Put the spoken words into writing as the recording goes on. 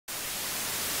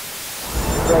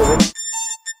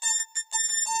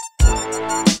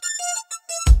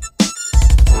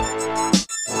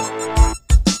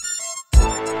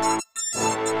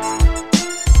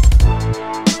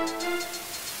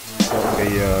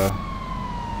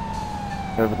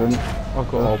Evidence. I've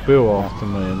got old Bill after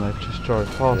me and they've just drove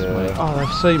past me. Oh,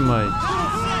 they've seen me.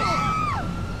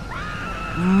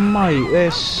 Mate,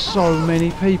 there's so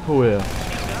many people here.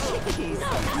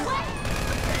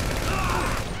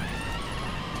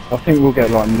 I think we'll get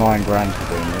like 9 grand for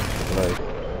doing this, I believe.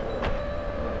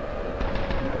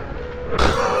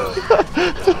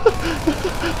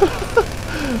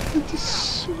 I just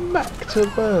smacked a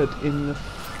bird in the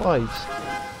face.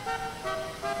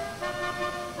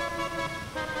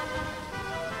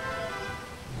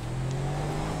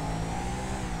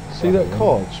 See that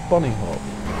codge? Bunny hop?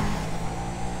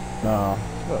 Nah.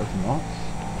 That was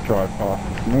nuts. Drive past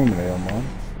us normally on mine.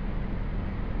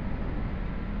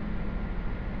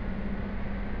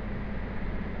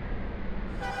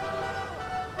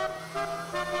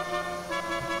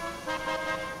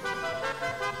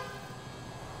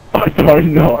 I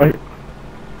don't know.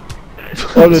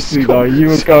 Honestly though, you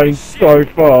were going so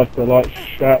fast I like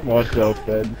shat myself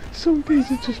then. Some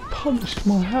geezer just punched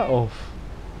my hat off.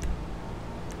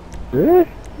 Really?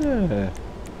 Yeah.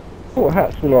 What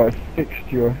hats were like fixed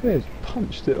to your head?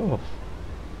 Punched it off.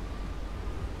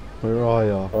 Where are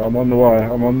you? Oh, I'm on the way,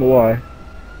 I'm on the way.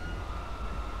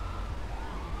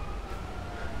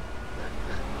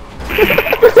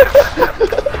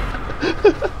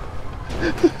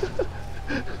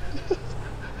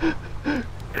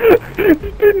 He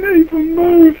didn't even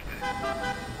move.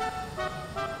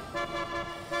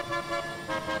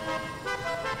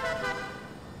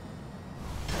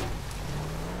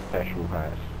 Special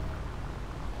hats.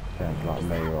 Sounds like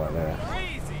me right there.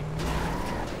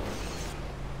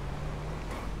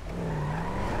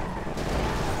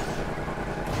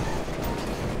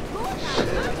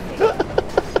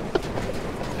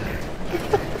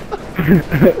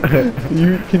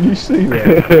 Can you see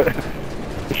that?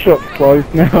 The shop's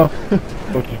closed now.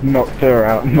 I just knocked her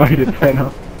out and made it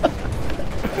tenner.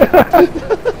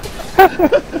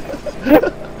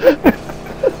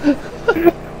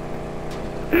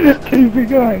 Keep it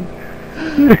going.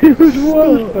 He was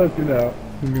well starting out.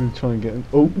 I'm gonna try and get him.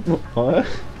 Oh, not fire.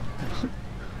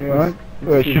 Right?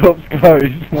 The shop's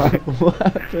closed, mate. What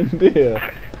happened here?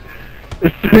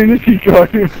 As soon as he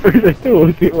got in through the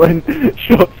doors, it went,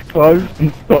 shop's closed,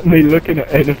 and stopped me looking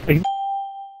at anything.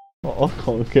 Oh, I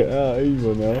can't get out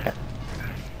either now.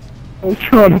 I was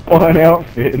trying to buy an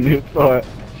outfit, and it's like,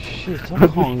 Shit, I I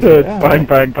can't just heard get out. bang,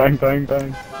 bang, bang, bang,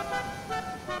 bang.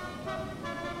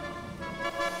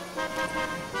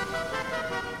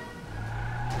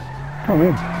 Come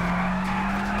in.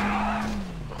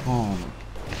 Can't.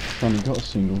 It's only got a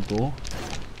single door.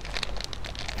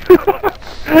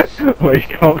 Well, you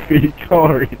can't fit your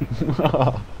car in.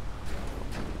 Well,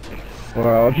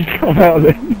 I'll just come out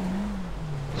then.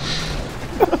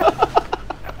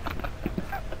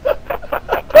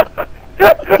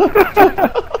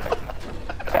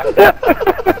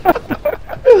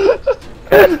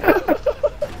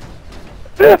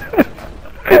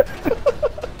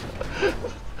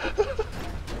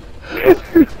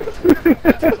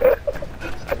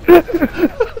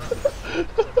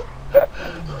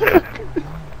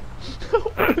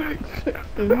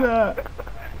 That.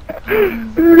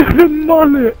 The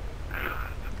mullet.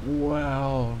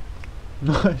 Wow.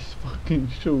 Nice fucking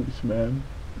shorts, man.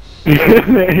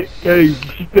 Yeah, you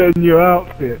just done your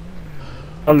outfit.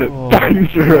 I look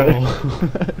dangerous.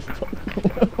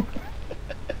 Oh.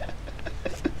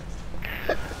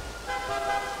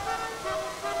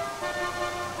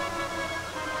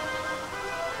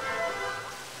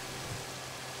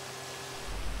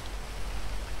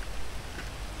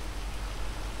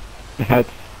 That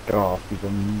scarf is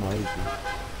amazing.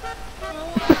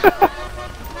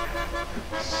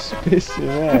 Spiss him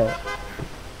out.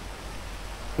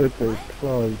 Good they're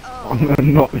closed. I'm gonna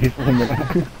knock this woman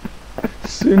out.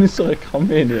 As soon as I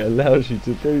come in, it allows you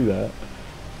to do that.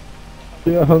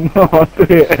 Yeah, I know, I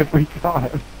do it every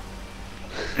time.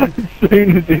 As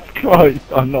soon as it's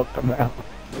closed, I knock them out.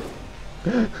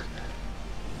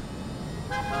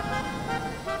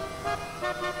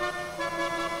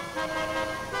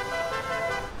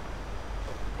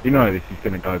 You know this is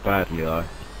going to go badly though.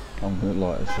 I'm gonna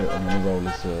light a set, I'm gonna roll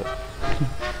a set.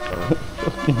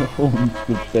 Fucking horn's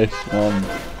the best one.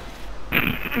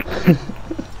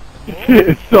 Hit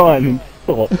a sign and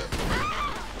stop.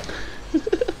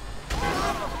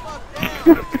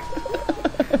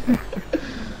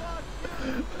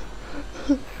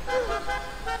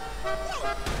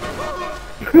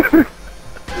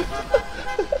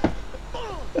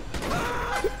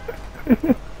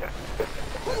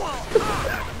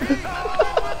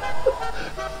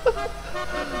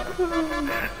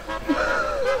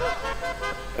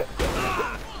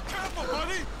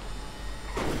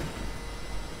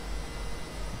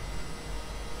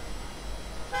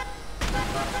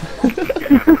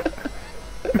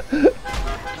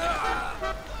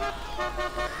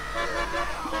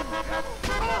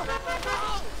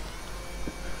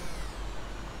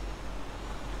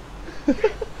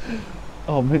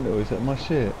 Oh, Minto, is that my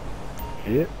shit?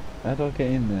 Yep. How do I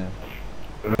get in there?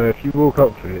 If you walk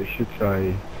up to it, it should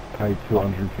say pay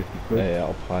 250 quid. Yeah,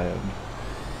 I'll pay them.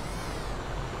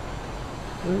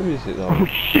 Where is it though? Oh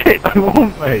shit, they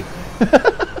want me!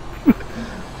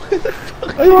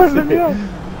 They won't let me up.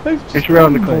 It's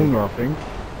round the corner, I think.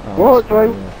 Oh, What?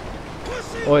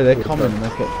 Oi, they're coming and they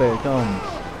get better guns.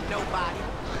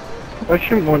 They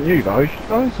shouldn't want you though, should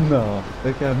they? No,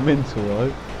 they're going mental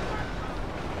though.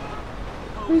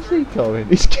 Where's he going?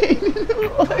 He's getting in the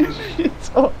right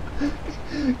shit up.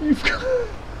 You've got...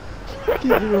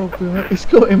 Get your old boy. He's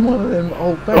got in one of them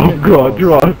old Oh banging god, cars.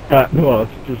 drive that was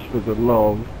just for the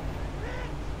love.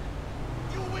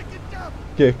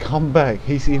 Yeah, come back.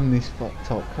 He's in this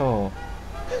fucked up car.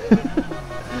 Look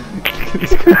at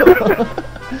this car.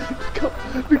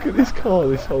 Look at this car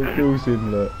this whole girl's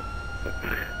in, look.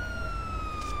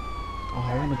 Oh,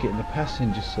 I want to get in the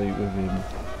passenger seat with him.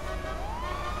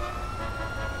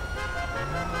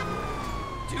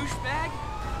 Douchebag!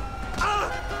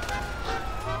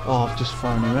 Oh, I've just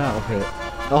thrown him out of it.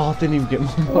 Oh, I didn't even get my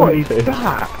What is moped.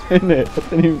 that? Isn't it? I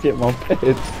didn't even get my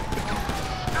bed.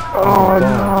 Oh no,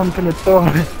 I'm gonna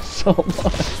die. So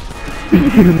much.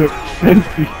 This is an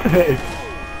expensive bed.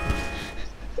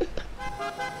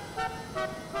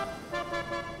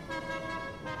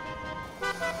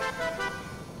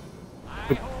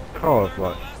 The car's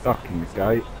like stuck in the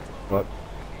gate. Like,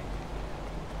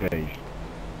 geez.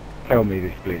 Tell me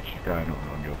this glitch is going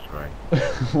on your screen.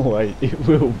 Wait, it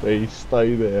will be.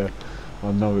 Stay there.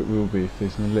 I know it will be. If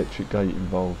there's an electric gate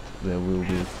involved, there will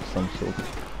be some sort of...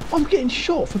 I'm getting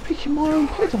shot for picking my own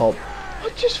head up. I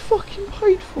just fucking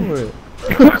paid for it.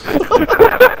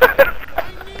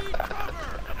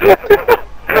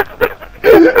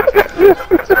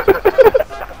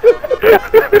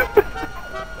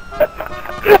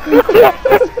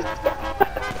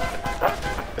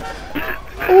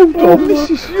 Hold on, this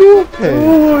is your pen. Oh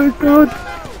my god.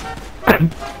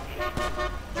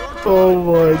 Oh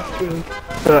my god.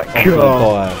 That I'm gonna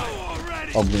car. die.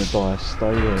 I'm gonna die.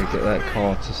 Stay there. Get that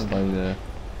car to stay there.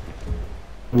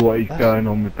 What is going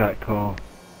on with that car?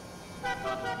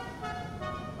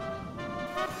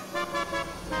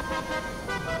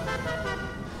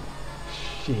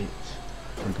 Shit.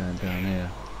 I'm going down here.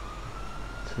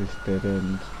 To this dead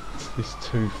end. To this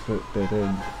 2-foot dead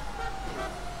end.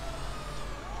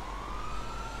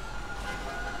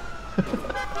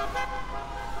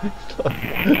 It's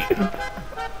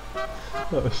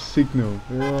like a signal.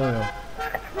 Where are you?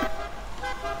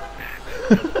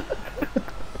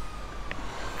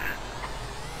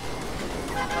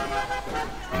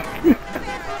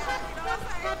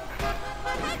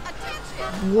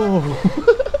 Whoa!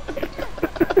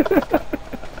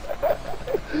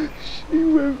 She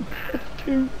went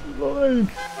fucking flying.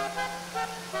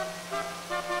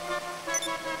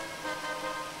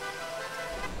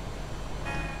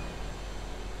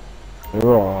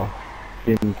 There are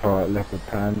skin tight leopard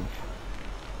pants.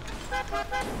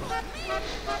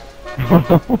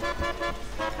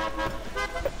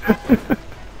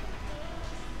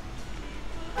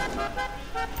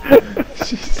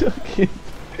 She's fucking...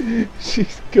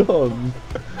 She's gone.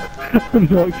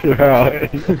 Knocked you out.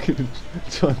 Fucking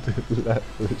trying to lap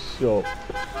the shop.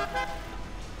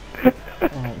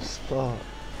 Oh, start.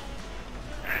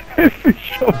 Every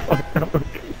shop I go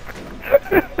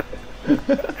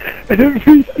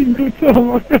every single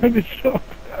time I go in the shop,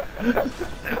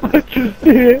 I just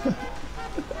hear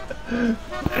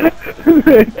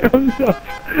there it comes up,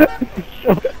 the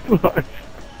shop's closed.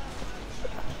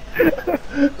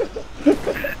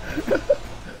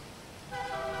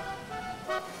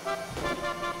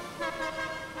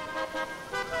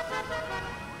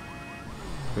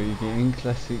 Are you getting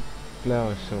classic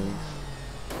flower shawls?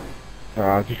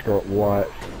 I just got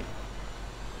white,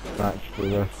 match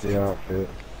the rest of the outfit.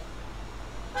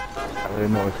 They're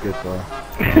not as good though.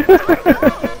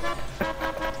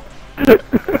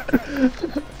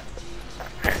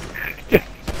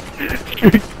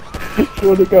 You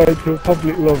want to go into a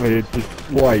public lobby and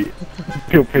just wait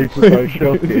until people go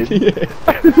shopping? Yeah.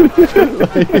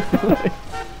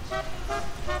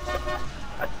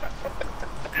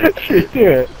 Should we do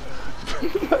it?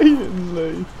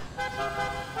 Blatantly.